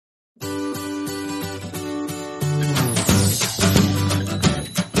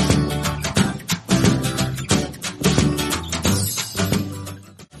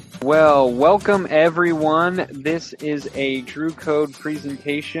Well, welcome everyone. This is a Drew Code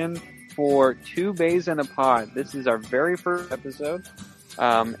presentation for Two Bays in a Pod. This is our very first episode,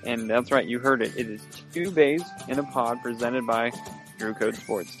 and that's right, you heard it. It is Two Bays in a Pod presented by Drew Code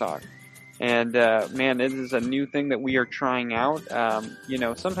Sports Talk. And man, this is a new thing that we are trying out.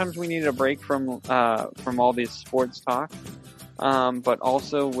 Sometimes we need a break from all this sports talk. But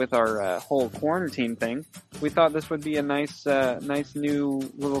also with our whole quarantine thing, we thought this would be a nice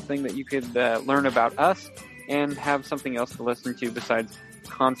new little thing that you could learn about us and have something else to listen to besides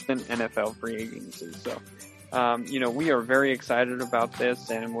constant NFL free agency. So, we are very excited about this,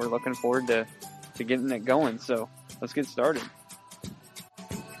 and we're looking forward to getting it going. So let's get started.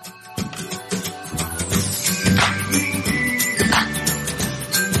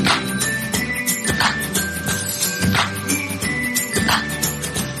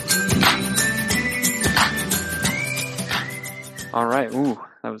 All right. Ooh,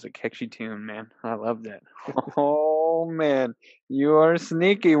 that was a catchy tune, man. I loved it. Oh, man. You are a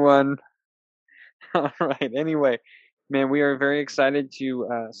sneaky one. All right. Anyway, man, we are very excited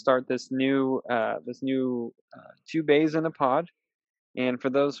to start this new Two Bays in a Pod. And for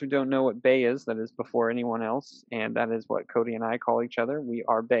those who don't know what Bay is, that is before anyone else. And that is what Cody and I call each other. We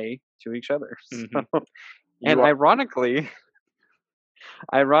are Bay to each other. Mm-hmm. So, and ironically,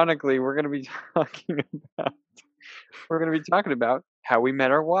 we're going to be talking about how we met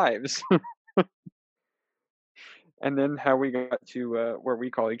our wives. And then how we got to where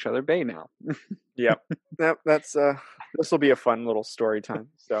we call each other Bay now. Yep. That's this will be a fun little story time.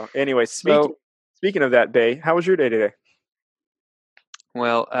 So anyway, speaking of that, Bay, how was your day today?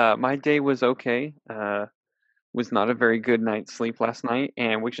 Well, my day was okay. Was not a very good night's sleep last night,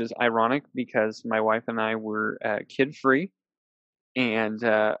 and which is ironic because my wife and I were kid-free, and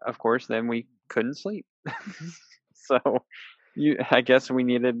of course, then we couldn't sleep. So, I guess we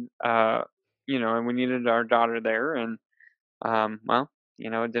needed, and we needed our daughter there, and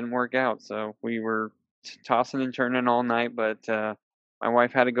it didn't work out. So we were tossing and turning all night, but my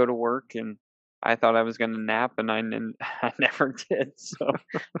wife had to go to work, and I thought I was going to nap, and I never did. So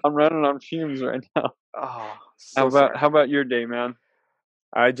I'm running on fumes right now. Oh, how about your day, man?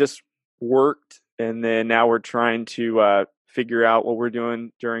 I just worked, and then now we're trying to figure out what we're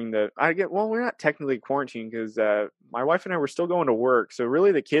doing during we're not technically quarantined because my wife and I were still going to work. So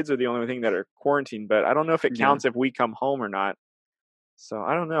really the kids are the only thing that are quarantined, but I don't know if it counts if we come home or not. So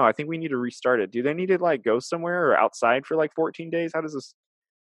I don't know. I think we need to restart it. Do they need to go somewhere or outside for 14 days? How does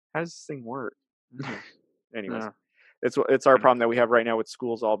this thing work? Anyways, it's our problem that we have right now with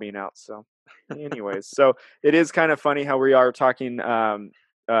schools all being out. So anyways, so it is kind of funny how we are talking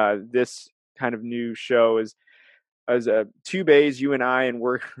this kind of new show is as Two Bays, you and I, and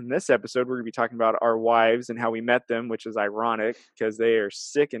we're in this episode, we're going to be talking about our wives and how we met them, which is ironic because they are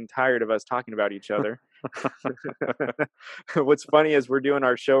sick and tired of us talking about each other. What's funny is we're doing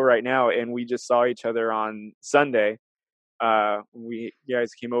our show right now, and we just saw each other on Sunday. You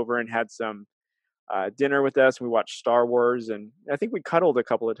guys came over and had some dinner with us. We watched Star Wars, and I think we cuddled a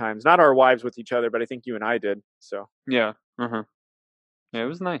couple of times. Not our wives with each other, but I think you and I did. So yeah, yeah, it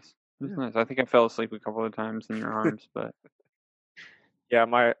was nice. It was nice. I think I fell asleep a couple of times in your arms, but yeah,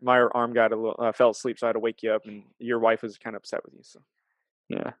 my arm got a little fell asleep, so I had to wake you up, and your wife was kind of upset with you. So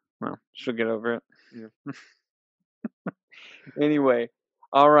yeah, well, she'll get over it. Yeah. Anyway,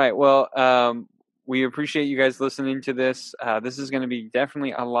 all right. Well, we appreciate you guys listening to this. This is going to be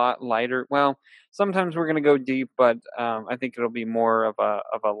definitely a lot lighter. Well, sometimes we're going to go deep, but I think it'll be more of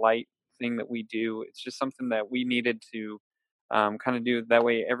a light thing that we do. It's just something that we needed to kind of do that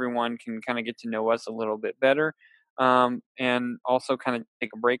way everyone can kind of get to know us a little bit better, and also kind of take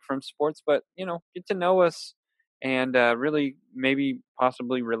a break from sports, but get to know us and really maybe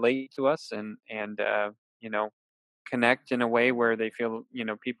possibly relate to us and connect in a way where they feel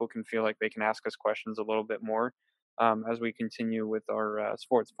people can feel like they can ask us questions a little bit more as we continue with our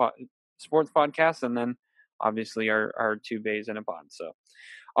sports podcast, and then obviously our Two Bays in a Pod. So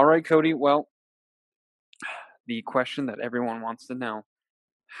all right, Cody, well, the question that everyone wants to know: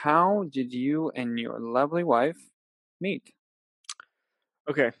 how did you and your lovely wife meet?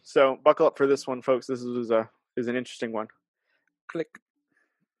 Okay, so buckle up for this one, folks. This is an interesting one. Click.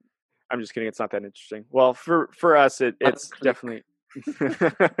 I'm just kidding. It's not that interesting. Well, for us, it's definitely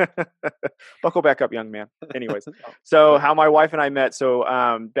buckle back up, young man. Anyways, so how my wife and I met.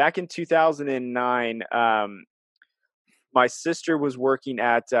 So back in 2009, my sister was working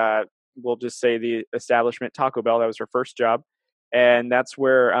at we'll just say the establishment Taco Bell. That was her first job. And that's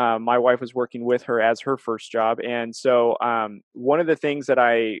where my wife was working with her as her first job. And so one of the things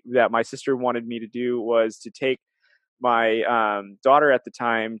that my sister wanted me to do was to take my daughter at the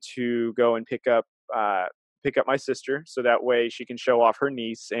time to go and pick up my sister, so that way she can show off her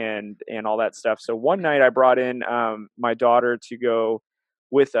niece and all that stuff. So one night I brought in my daughter to go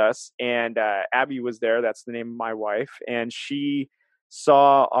with us, and Abby was there. That's the name of my wife, and she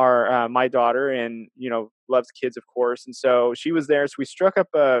saw our my daughter, and loves kids, of course, and so she was there. So we struck up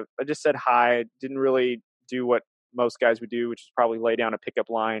I just said hi. Didn't really do what most guys would do, which is probably lay down a pickup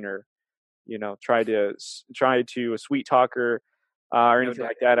line or try to sweet talk her or anything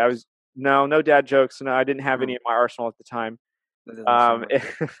like that. I was no dad jokes. No, I didn't have any in my arsenal at the time.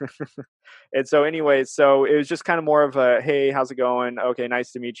 And so anyways, so it was just kind of more of a, hey, how's it going? Okay,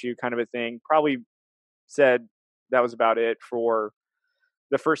 nice to meet you kind of a thing. Probably said that was about it for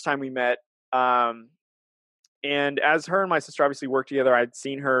the first time we met. And as her and my sister obviously worked together, I'd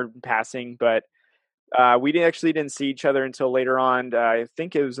seen her in passing, but we didn't see each other until later on. I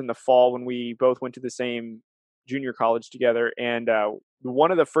think it was in the fall when we both went to the same junior college together. And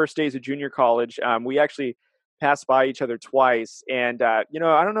one of the first days of junior college, we actually passed by each other twice. And I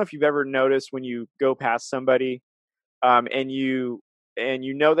don't know if you've ever noticed when you go past somebody, and you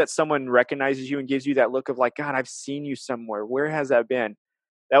know that someone recognizes you and gives you that look of like, God, I've seen you somewhere. Where has that been?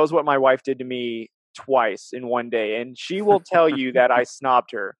 That was what my wife did to me twice in one day, and she will tell you that I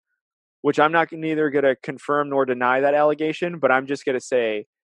snobbed her, which I'm not neither going to confirm nor deny that allegation, but I'm just going to say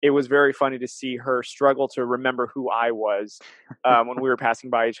it was very funny to see her struggle to remember who I was when we were passing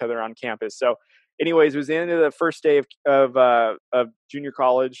by each other on campus. So anyways, it was the end of the first day of junior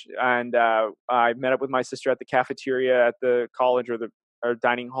college, and I met up with my sister at the cafeteria at the college, or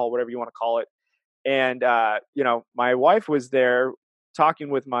dining hall, whatever you want to call it. And, my wife was there talking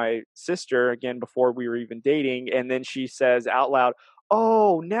with my sister again before we were even dating. And then she says out loud,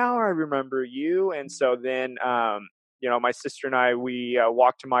 "Oh, now I remember you." And so then, my sister and I, we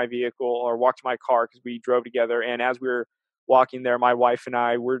walked to my car because we drove together. And as we were walking there, my wife and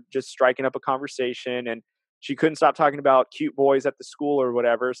I were just striking up a conversation, and she couldn't stop talking about cute boys at the school or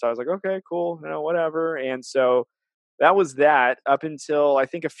whatever. So I was like, okay, cool, whatever. And so that was that up until I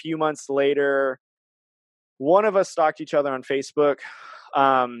think a few months later, one of us stalked each other on Facebook.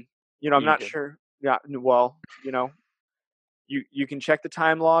 I'm not sure. Yeah. Well, you can check the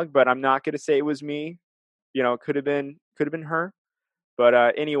time log, but I'm not going to say it was me. It could have been her.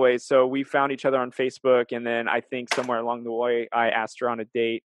 But anyway, so we found each other on Facebook, and then I think somewhere along the way, I asked her on a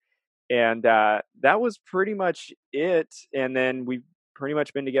date, and that was pretty much it. And then we've pretty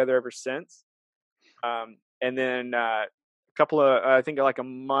much been together ever since. And then a couple of, I think like a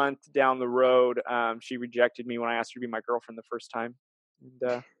month down the road, she rejected me when I asked her to be my girlfriend the first time.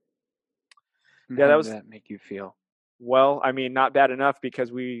 And how did that make you feel? Well, I mean, not bad enough,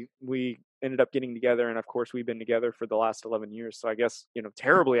 because we ended up getting together, and of course we've been together for the last 11 years. So I guess,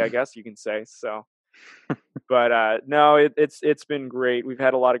 terribly, I guess you can say so. But no, it's been great. We've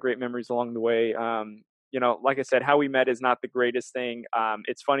had a lot of great memories along the way. Like I said, how we met is not the greatest thing.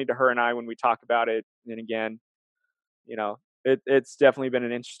 It's funny to her and I when we talk about it. And again, it's definitely been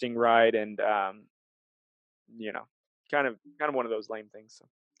an interesting ride, and kind of one of those lame things. So.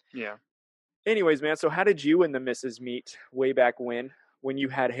 Yeah. Anyways, man, so how did you and the missus meet way back when you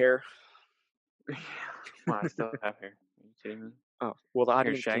had hair? Well, I still have hair. Are you kidding me? Oh, well, the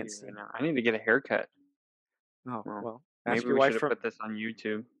audience can't see. Right now. I need to get a haircut. Oh, well, maybe we should have put this on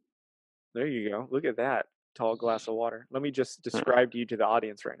YouTube. There you go. Look at that tall glass of water. Let me just describe to you to the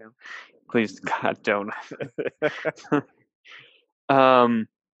audience right now. Please, God, don't.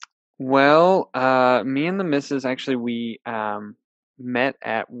 Well, me and the missus, actually, we met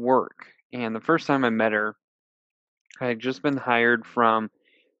at work. And the first time I met her, I had just been hired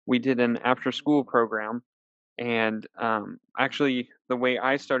we did an after-school program. And actually, the way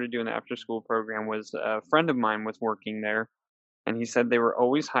I started doing the after-school program was a friend of mine was working there. And he said they were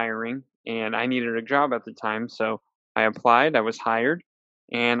always hiring, and I needed a job at the time. So I applied, I was hired,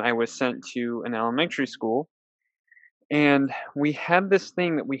 and I was sent to an elementary school. And we had this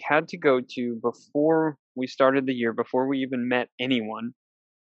thing that we had to go to before we started the year, before we even met anyone.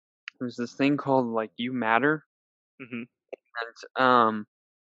 It was this thing called like You Matter. Mm-hmm. And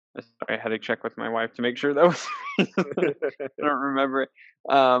sorry, I had to check with my wife to make sure that was I don't remember it.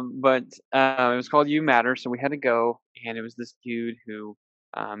 But it was called You Matter, so we had to go, and it was this dude who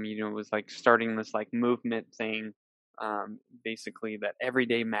was like starting this like movement thing, basically that every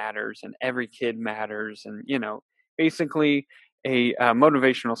day matters and every kid matters, and basically a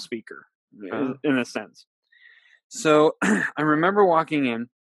motivational speaker in a sense. So I remember walking in,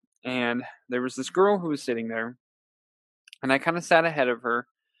 and there was this girl who was sitting there, and I kind of sat ahead of her.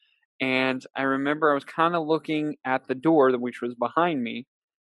 And I remember I was kind of looking at the door, which was behind me,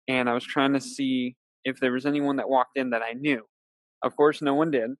 and I was trying to see if there was anyone that walked in that I knew. Of course, no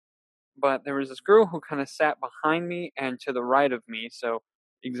one did, but there was this girl who kind of sat behind me and to the right of me, so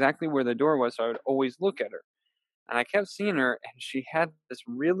exactly where the door was, so I would always look at her. And I kept seeing her, and she had this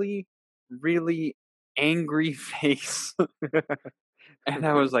really, really angry face. And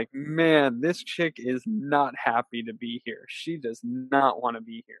I was like, man, this chick is not happy to be here. She does not want to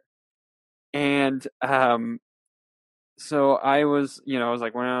be here. And so I was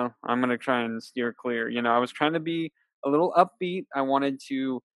like, well, I'm going to try and steer clear. I was trying to be a little upbeat. I wanted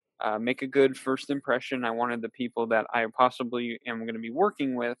to make a good first impression. I wanted the people that I possibly am going to be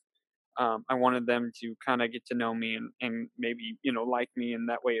working with. I wanted them to kind of get to know me and maybe, like me. And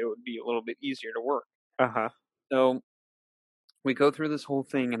that way it would be a little bit easier to work. Uh-huh. So we go through this whole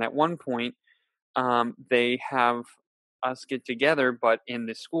thing. And at one point, they have us get together, but in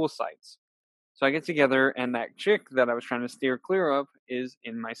the school sites. So I get together, and that chick that I was trying to steer clear of is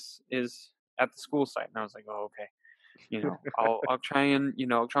at the school site, and I was like, oh, okay, I'll try and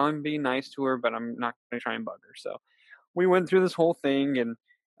I'll try and be nice to her, but I'm not gonna try and bug her. So we went through this whole thing, and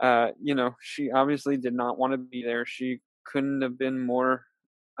she obviously did not want to be there. She couldn't have been more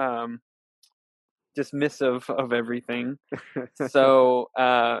um, dismissive of everything. So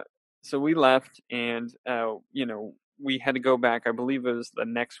so we left, and we had to go back. I believe it was the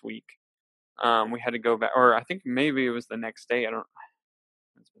next week. We had to go back, or I think maybe it was the next day. I don't.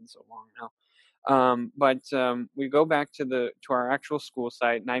 It's been so long now. But we go back to our actual school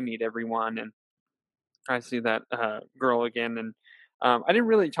site, and I meet everyone, and I see that girl again, and I didn't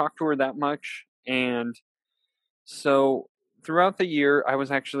really talk to her that much, and so throughout the year, I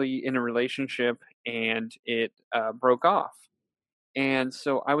was actually in a relationship, and it broke off, and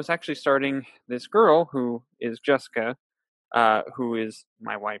so I was actually starting this girl who is Jessica, who is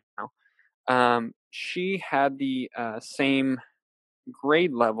my wife now. She had the same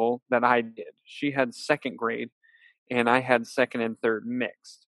grade level that I did. She had second grade, and I had second and third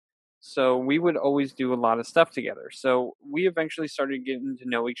mixed. So we would always do a lot of stuff together. So we eventually started getting to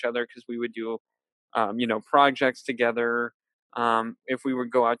know each other because we would do, projects together. If we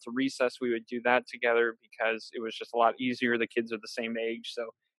would go out to recess, we would do that together because it was just a lot easier. The kids are the same age,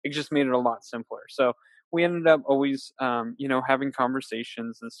 so it just made it a lot simpler. So we ended up always, having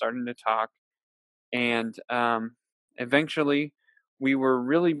conversations and starting to talk, and eventually we were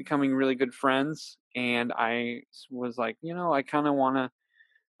really becoming really good friends, and I was like, I kind of want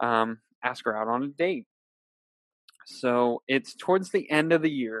to ask her out on a date. So it's towards the end of the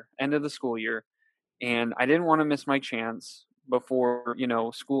year, end of the school year, and I didn't want to miss my chance before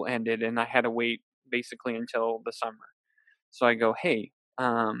school ended, and I had to wait basically until the summer. So I go, hey,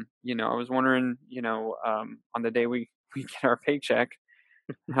 I was wondering, on the day we get our paycheck,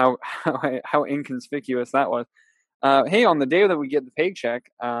 how inconspicuous that was. Hey, on the day that we get the paycheck,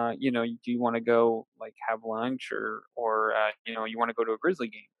 do you want to go like have lunch, or you want to go to a Grizzly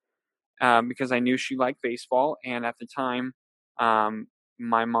game? Because I knew she liked baseball, and at the time,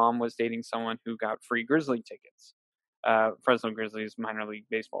 my mom was dating someone who got free Grizzly tickets, Fresno Grizzlies minor league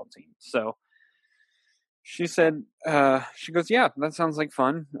baseball team. So she said, she goes, yeah, that sounds like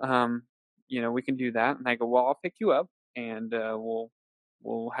fun. We can do that. And I go, well, I'll pick you up, and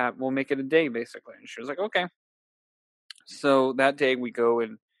we'll make it a day basically. And she was like, okay. So that day we go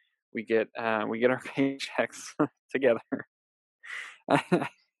and we get our paychecks together.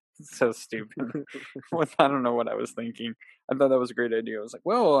 So stupid. I don't know what I was thinking. I thought that was a great idea. I was like,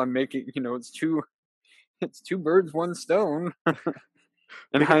 well, I'm making, it's two birds, one stone. In Pick up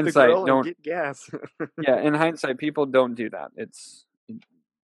the hindsight, girl and don't. get gas. Yeah, in hindsight, people don't do that.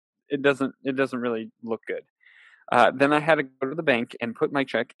 It doesn't really look good. Then I had to go to the bank and put my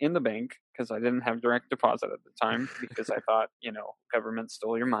check in the bank because I didn't have direct deposit at the time because I thought, government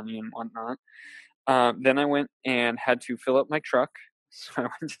stole your money and whatnot. Then I went and had to fill up my truck. So I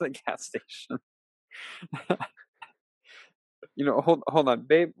went to the gas station. Hold on,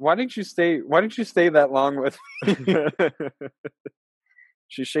 babe. Why didn't you stay that long with me?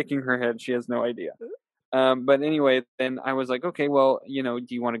 She's shaking her head. She has no idea. But anyway, then I was like, okay, well, do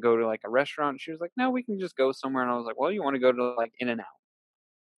you want to go to like a restaurant? She was like, no, we can just go somewhere. And I was like, well, you want to go to like In-N-Out?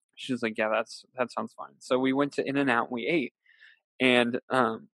 She was like, yeah, that sounds fine. So we went to In-N-Out and we ate, and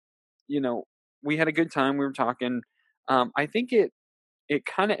we had a good time. We were talking. I think it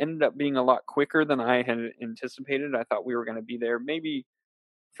kind of ended up being a lot quicker than I had anticipated. I thought we were going to be there maybe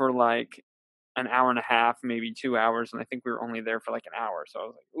for like an hour and a half, maybe 2 hours, and I think we were only there for like an hour. So I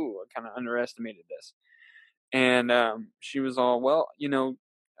was like, ooh, I kind of underestimated this. And she was all, well,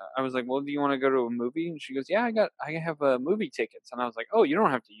 I was like, well, do you want to go to a movie? And she goes, yeah, I have movie tickets. And I was like, oh, you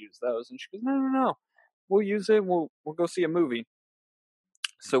don't have to use those. And she goes, no, we'll use it. We'll go see a movie.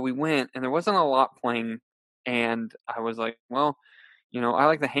 So we went, and there wasn't a lot playing, and I was like, well, I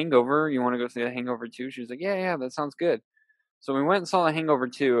like The Hangover. You want to go see The Hangover 2? She was like, yeah, yeah, that sounds good. So we went and saw The Hangover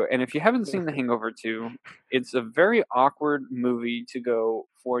 2, and if you haven't seen The Hangover 2, it's a very awkward movie to go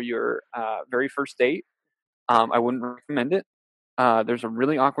for your very first date. I wouldn't recommend it. There's a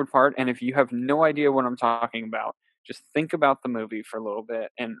really awkward part, and if you have no idea what I'm talking about, just think about the movie for a little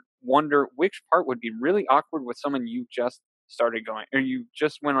bit and wonder which part would be really awkward with someone you just started going or you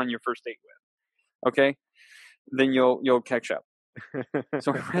just went on your first date with. Okay, then you'll catch up.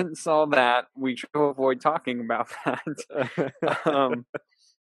 So we went and saw that. We try to avoid talking about that. um,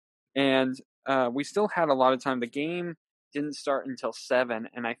 and we still had a lot of time. The game didn't start until 7,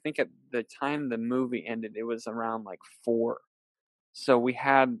 and I think at the time the movie ended, it was around like 4. So we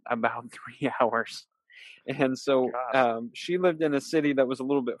had about 3 hours. And so Gosh. she lived in a city that was a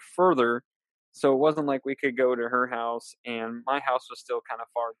little bit further. So it wasn't like we could go to her house, and my house was still kind of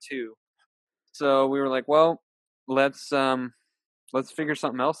far too. So we were like, well, let's figure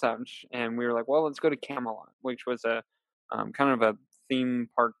something else out. And we were like, well, let's go to Camelot, which was a kind of a theme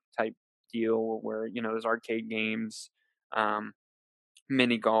park type deal where there's arcade games, um,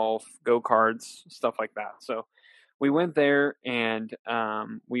 mini golf, go karts, stuff like that. So we went there and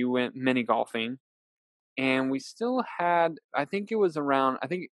we went mini golfing, and we still had. I think it was around. I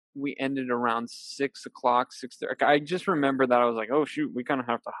think we ended around 6 o'clock, 6:30. I just remember that I was like, oh shoot, we kind of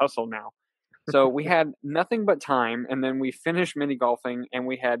have to hustle now. So we had nothing but time, and then we finished mini golfing, and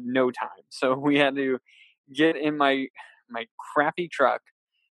we had no time. So we had to get in my crappy truck,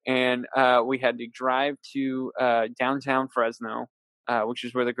 and we had to drive to downtown Fresno, which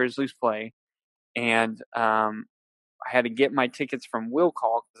is where the Grizzlies play, and I had to get my tickets from Will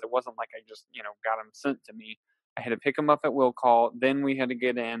Call because it wasn't like I just got them sent to me. I had to pick them up at Will Call. Then we had to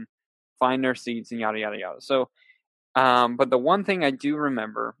get in, find our seats, and yada yada yada. So, but the one thing I do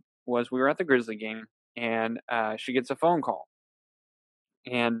remember was we were at the Grizzly game, and she gets a phone call,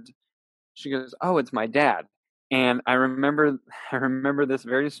 and she goes, "Oh, it's my dad." And I remember I remember this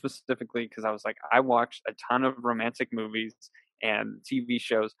very specifically because I was like, I watched a ton of romantic movies and TV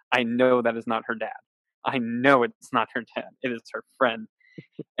shows. I know that is not her dad. I know it's not her dad. It is her friend.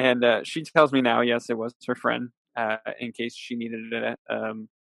 And she tells me now, yes, it was her friend. In case she needed a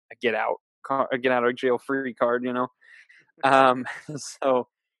get out of jail free card, so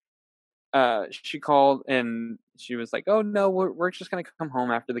she called and she was like, "Oh no, we're just gonna come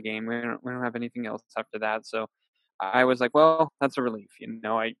home after the game. We don't have anything else after that." So I was like, "Well, that's a relief,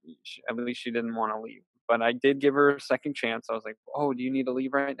 at least she didn't want to leave." But I did give her a second chance. I was like, "Oh, do you need to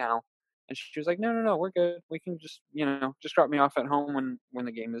leave right now?" And she was like, "No, no, no, we're good. We can just drop me off at home when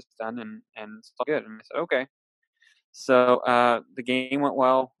the game is done, and it's all good." And I said, "Okay." So the game went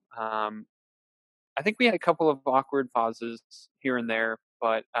well. I think we had a couple of awkward pauses here and there,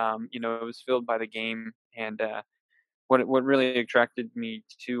 but it was filled by the game. And what really attracted me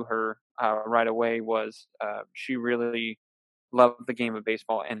to her right away was she really loved the game of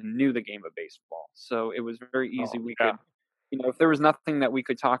baseball and knew the game of baseball. So it was very easy. Oh We yeah. could, if there was nothing that we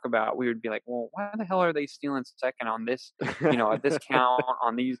could talk about, we would be like, well, why the hell are they stealing second on this, at this count,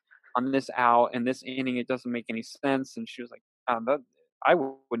 on this out, and this inning? It doesn't make any sense. And she was like, I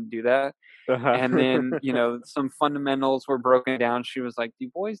wouldn't do that. And then, some fundamentals were broken down. She was like, "Do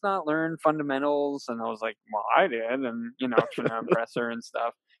boys not learn fundamentals?" And I was like, "Well, I did," and trying to impress her and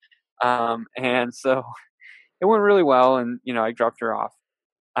stuff. And so it went really well, and I dropped her off.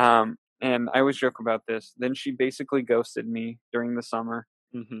 And I always joke about this. Then she basically ghosted me during the summer.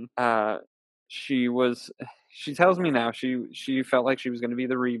 hmm Uh, she was. She tells me now she felt like she was going to be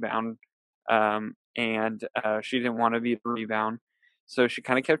the rebound, and she didn't want to be the rebound. So she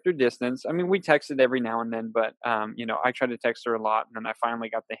kind of kept her distance. I mean, we texted every now and then, but I tried to text her a lot, and then I finally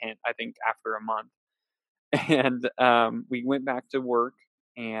got the hint. I think after a month, and we went back to work,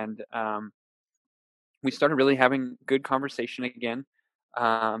 and we started really having good conversation again,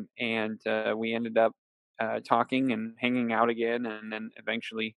 and we ended up talking and hanging out again, and then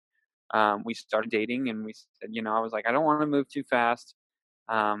eventually we started dating, and we said, I was like, I don't want to move too fast.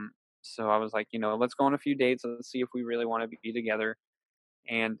 So I was like, let's go on a few dates. Let's see if we really want to be together.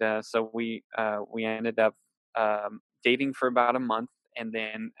 And so we ended up dating for about a month, and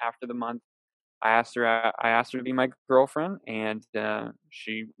then after the month, I asked her to be my girlfriend, and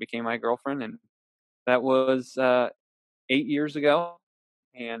she became my girlfriend, and that was 8 years ago,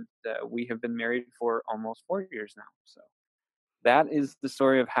 and we have been married for almost 4 years now. So that is the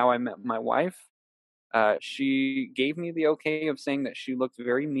story of how I met my wife. She gave me the okay of saying that she looked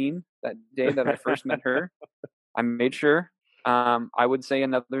very mean that day that I first met her. I made sure. I would say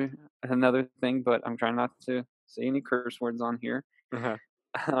another thing, but I'm trying not to say any curse words on here.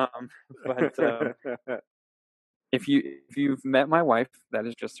 Um, but if you've met my wife, that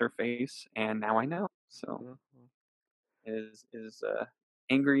is just her face, and now I know. So is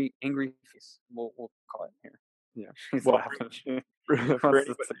angry face. We'll call it here. Yeah. She's Well, laughing. She for wants to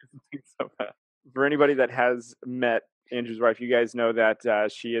anybody, say something so bad. for anybody that has met Andrew's wife, you guys know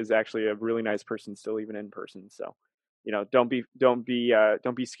that she is actually a really nice person, still even in person. So, don't be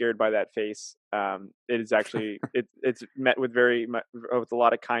scared by that face. It is actually it's met with with a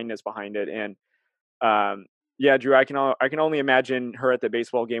lot of kindness behind it, and yeah, Drew, I can only imagine her at the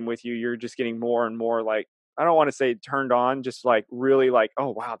baseball game with you. You're just getting more and more like, I don't want to say turned on, just like really like, oh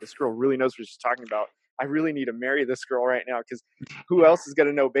wow, this girl really knows what she's talking about. I really need to marry this girl right now because who else is going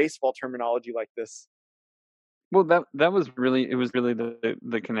to know baseball terminology like this? Well, that was really it was really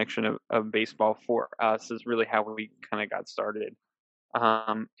the connection of baseball for us is really how we kind of got started.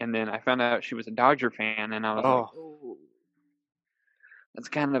 And then I found out she was a Dodger fan, and I was like, Oh, oh, that's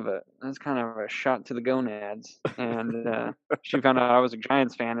kind of a shot to the gonads. And she found out I was a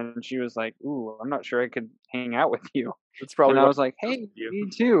Giants fan, and she was like, "Ooh, I'm not sure I could hang out with you." that's And probably I what was like, I "Hey, you. me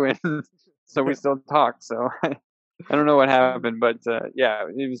too." And so we still talk. So I don't know what happened, but yeah,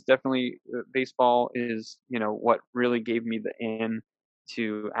 it was definitely baseball is what really gave me the in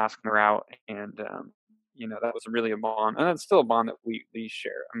to asking her out, and that was really a bond, and that's still a bond that we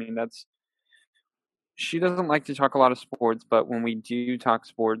share. I mean, that's she doesn't like to talk a lot of sports, but when we do talk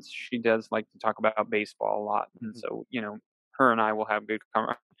sports, she does like to talk about baseball a lot, and so her and I will have good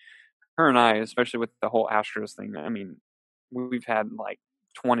her and I, especially with the whole Astros thing. I mean, we've had like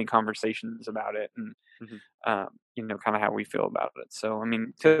 20 conversations about it, and Mhm. kind of how we feel about it. So, I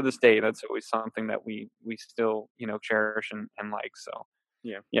mean, Yeah, to this day, that's always something that we still, cherish and like. So,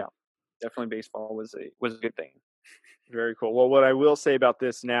 yeah, yeah, definitely baseball was a good thing. very cool. Well, what I will say about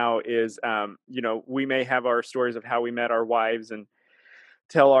this now is, we may have our stories of how we met our wives and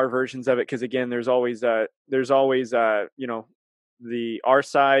tell our versions of it because again there's always the our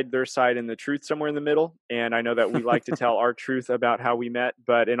side, their side, and the truth somewhere in the middle. And I know that we like to tell our truth about how we met,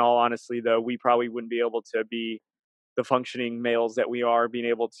 but in all honesty though, we probably wouldn't be able to be the functioning males that we are, being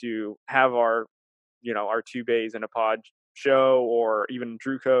able to have our two bays in a pod show, or even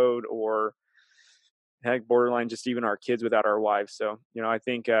Drew Code, or heck, borderline just even our kids without our wives. So, I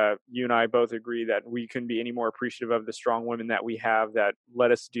think you and I both agree that we couldn't be any more appreciative of the strong women that we have that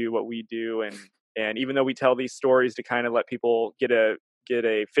let us do what we do. And even though we tell these stories to kind of let people get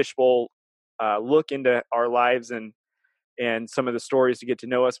a fishbowl look into our lives and some of the stories to get to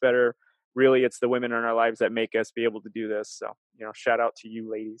know us better, really it's the women in our lives that make us be able to do this. So, shout out to you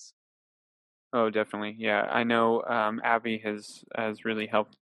ladies. Oh, definitely. Yeah, I know. Abby has really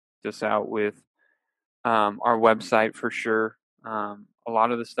helped us out with our website for sure. A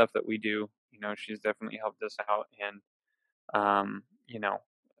lot of the stuff that we do, she's definitely helped us out, and um, you know,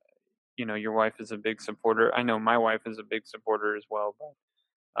 your wife is a big supporter. I know my wife is a big supporter as well,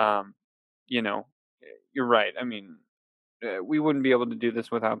 but you know, you're right. I mean, we wouldn't be able to do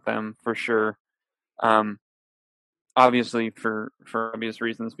this without them for sure. Um, obviously for obvious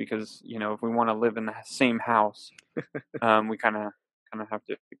reasons because if we want to live in the same house, we kind of have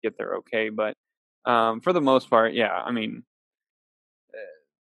to get there okay. But for the most part, yeah. I mean,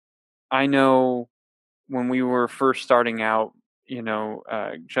 I know when we were first starting out,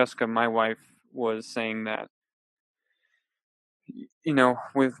 Jessica, my wife, was saying that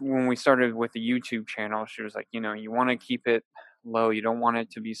with when we started with the YouTube channel, she was like, you want to keep it low. You don't want it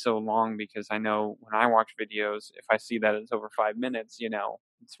to be so long because I know when I watch videos, if I see that it's over 5 minutes,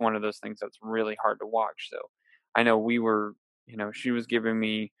 it's one of those things that's really hard to watch. So I know she was giving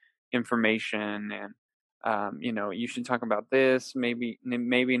me information and, you should talk about this, maybe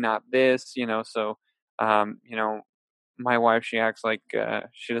not this, so, my wife, she acts like,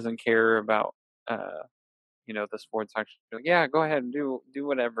 she doesn't care about, the sports talk. She's like, yeah, go ahead and do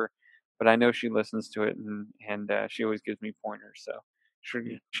whatever. But I know she listens to it and she always gives me pointers. So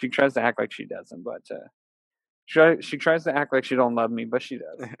Yeah. she tries to act like she doesn't, but she tries to act like she don't love me, but she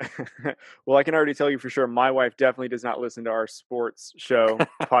does. Well, I can already tell you for sure, my wife definitely does not listen to our sports show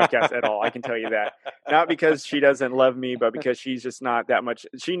podcast at all. I can tell you that. Not because she doesn't love me, but because she's just not that much.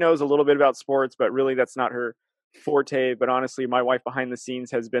 She knows a little bit about sports, but really that's not her forte. But honestly, my wife behind the scenes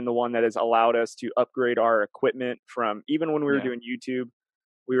has been the one that has allowed us to upgrade our equipment from even when we were Yeah, doing YouTube,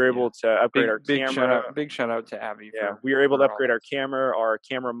 we were yeah. able to upgrade our camera. Big shout out to Abby Yeah, we were able to for all upgrade that. our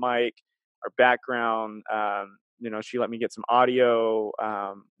camera mic, our background. She let me get some audio.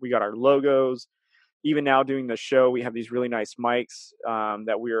 We got our logos. Even now doing the show, we have these really nice mics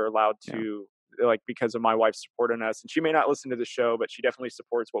that we are allowed Yeah, to, like, because of my wife supporting us. And she may not listen to the show, but she definitely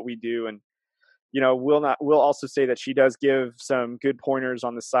supports what we do. And we'll also say that she does give some good pointers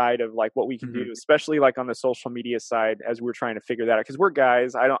on the side of like what we can do, especially like on the social media side as we're trying to figure that out. Cause we're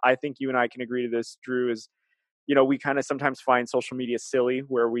guys. I think you and I can agree to this, Drew, is, we kind of sometimes find social media silly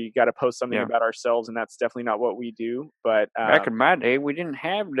where we got to post something about ourselves, and that's definitely not what we do. But back in my day, we didn't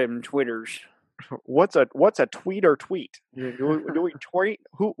have them Twitters. What's a tweet or tweet? Do we tweet?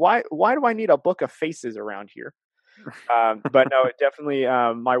 Why do I need a book of faces around here? But no, it definitely,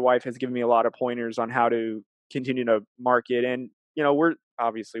 my wife has given me a lot of pointers on how to continue to market. And, we're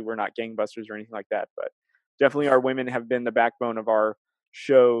not gangbusters or anything like that, but definitely our women have been the backbone of our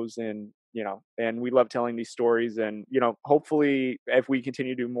shows, and, and we love telling these stories. And, hopefully if we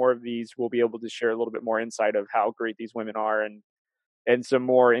continue to do more of these, we'll be able to share a little bit more insight of how great these women are, and some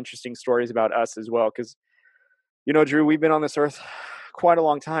more interesting stories about us as well. Cause Drew, we've been on this earth quite a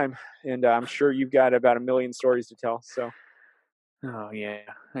long time, and I'm sure you've got about 1 million stories to tell. So, oh yeah,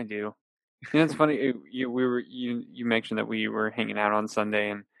 I do. It's funny. You mentioned that we were hanging out on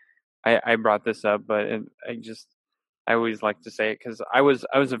Sunday, and I brought this up, but I always like to say it because I was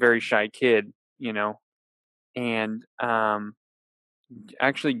a very shy kid, and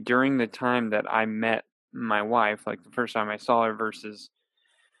actually during the time that I met my wife, like the first time I saw her versus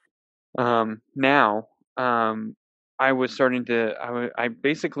now, I was starting to, I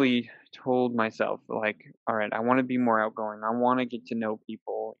basically told myself, like, all right, I want to be more outgoing. I want to get to know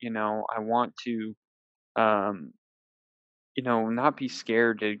people, I want to, not be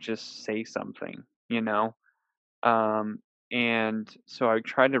scared to just say something, and so I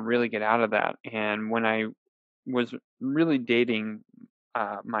tried to really get out of that. And when I was really dating,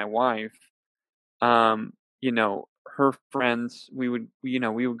 my wife, her friends, we would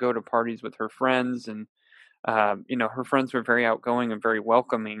go to parties with her friends, and her friends were very outgoing and very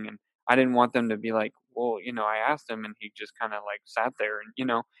welcoming, and I didn't want them to be like, well, I asked him and he just kind of like sat there, and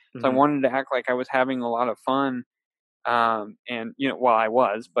so I wanted to act like I was having a lot of fun, and well, I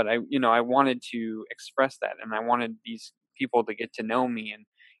was, but I wanted to express that, and I wanted these people to get to know me, and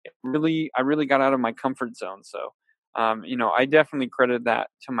I really got out of my comfort zone. So I definitely credit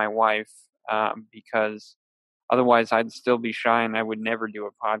that to my wife, because otherwise I'd still be shy and I would never do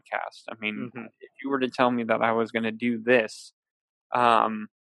a podcast. I mean, if you were to tell me that I was going to do this, when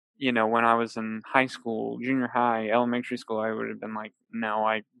I was in high school, junior high, elementary school, I would have been like,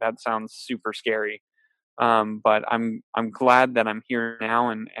 no, that sounds super scary. But I'm glad that I'm here now,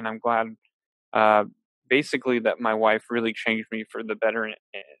 and I'm glad, basically, that my wife really changed me for the better.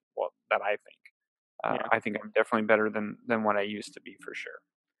 Well, that I think. I think I'm definitely better than what I used to be, for sure.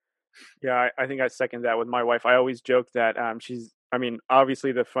 Yeah, I think I second that with my wife. I always joke that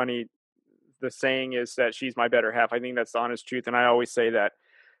obviously the saying is that she's my better half. I think that's the honest truth. And I always say that,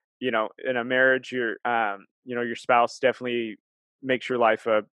 in a marriage, your spouse definitely makes your life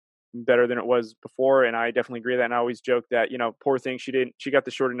better than it was before. And I definitely agree with that. And I always joke that, poor thing, she got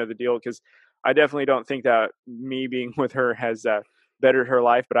the short end of the deal, because I definitely don't think that me being with her has bettered her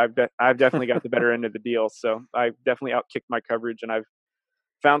life, but I've definitely got the better end of the deal. So I've definitely outkicked my coverage, and I've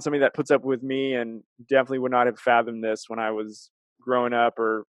found somebody that puts up with me, and definitely would not have fathomed this when I was growing up,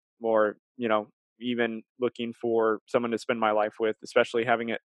 or even looking for someone to spend my life with, especially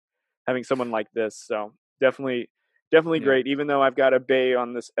having someone like this. So definitely great. Even though I've got a bae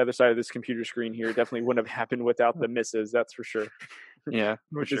on this other side of this computer screen here, definitely wouldn't have happened without the misses. That's for sure. Yeah.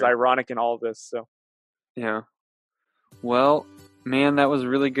 Which is ironic in all of this. So. Yeah. Well, man, that was a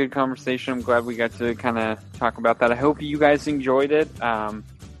really good conversation. I'm glad we got to kind of talk about that. I hope you guys enjoyed it.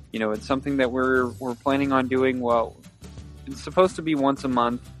 It's something that we're planning on doing. Well, it's supposed to be once a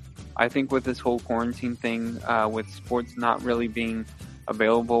month. I think with this whole quarantine thing, with sports not really being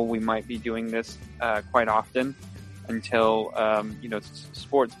available, we might be doing this quite often until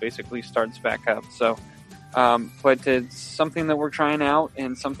sports basically starts back up. So, but it's something that we're trying out,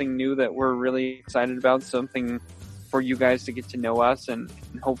 and something new that we're really excited about. Something for you guys to get to know us, and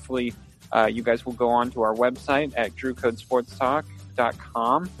hopefully you guys will go on to our website at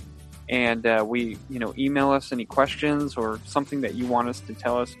drewcodesportstalk.com, and email us any questions or something that you want us to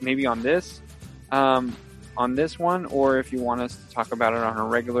tell us, maybe on this one, or if you want us to talk about it on a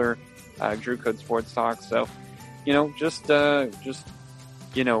regular Drew Code Sports Talk. So just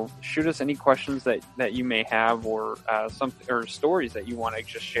shoot us any questions that you may have, or something, or stories that you want to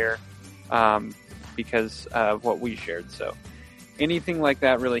just share, because of what we shared. So anything like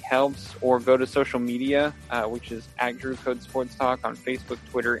that really helps. Or go to social media, which is at Drew Code Sports Talk on Facebook,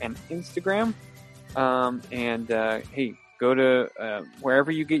 Twitter, and Instagram. Hey, go to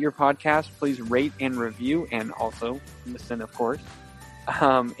wherever you get your podcast. Please rate and review, and also listen, of course.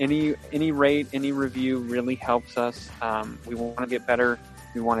 Any rate, any review really helps us. We want to get better.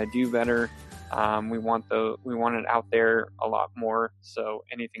 We want to do better. We want it out there a lot more. So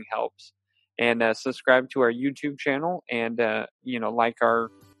anything helps. And subscribe to our YouTube channel, and like our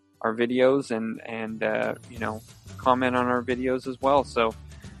videos, and comment on our videos as well. So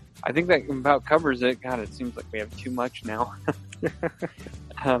I think that about covers it. God, it seems like we have too much now.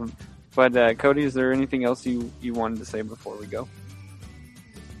 But Cody, is there anything else you wanted to say before we go?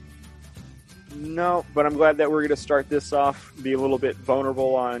 No, but I'm glad that we're going to start this off, be a little bit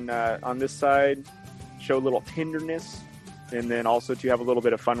vulnerable on this side, show a little tenderness, and then also to have a little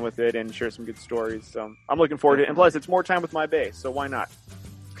bit of fun with it and share some good stories. So I'm looking forward to it. And plus, it's more time with my bae, so why not?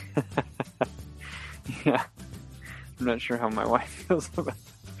 Yeah. I'm not sure how my wife feels about it.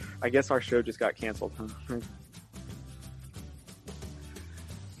 I guess our show just got canceled.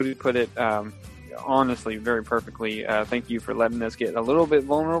 We put it honestly very perfectly. Thank you for letting us get a little bit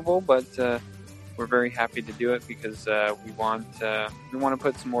vulnerable, but we're very happy to do it because we want to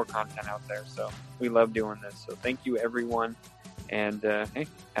put some more content out there. So we love doing this. So thank you, everyone, and hey,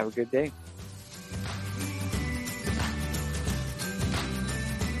 have a good day.